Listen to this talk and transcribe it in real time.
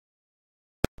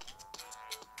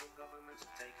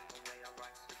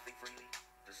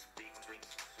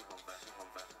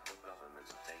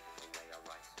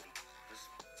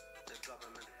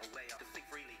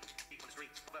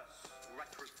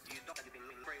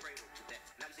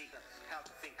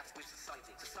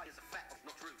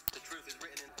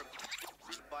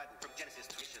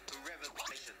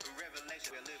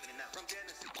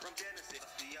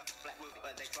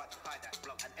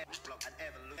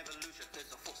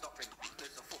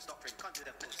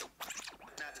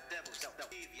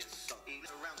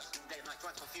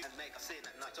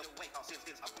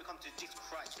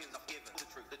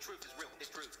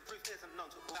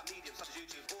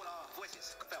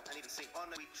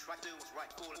try to do what's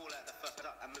right, fall at the first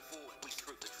up and move forward. We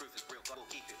truth, the truth is real, God will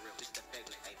keep it real. This is the big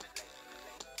amen.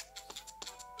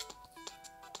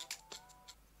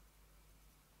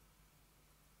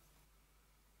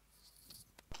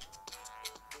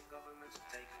 Governments are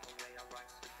taking away our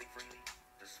rights to think freely,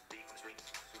 to speak on the streets,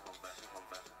 to converse.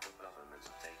 The governments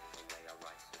are taking away our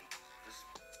rights to speak.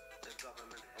 The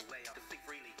government away to think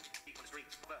freely, speak on the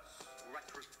streets, converse. Right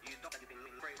truth, you don't have been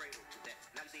cradled to death.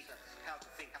 Now you see how to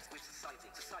think with society.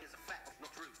 Society is a fact,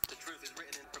 not truth. The truth is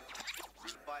written in from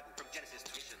the Bible, from Genesis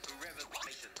to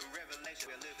Revelation.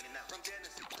 We're living in now. From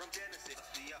Genesis,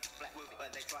 the black movie,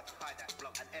 but they try to hide that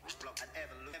block and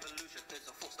evolution. There's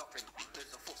a false doctrine.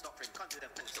 Conjure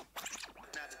them.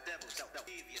 Now the devil's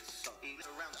devious, so he lives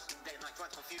around us day and night, trying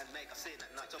to confuse and make us sin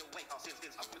at night. So awake our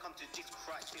sins. I've come to Jesus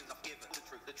Christ, sins I've given.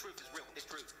 The truth is real, it's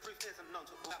true. Truth isn't known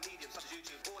to all mediums such as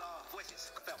YouTube. All our voices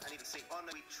felt and even seen. On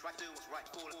we try to do what's right,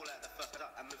 fall at the first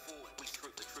up and move forward. We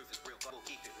truth, the truth is real. God will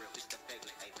keep it real. This is the big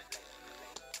amen.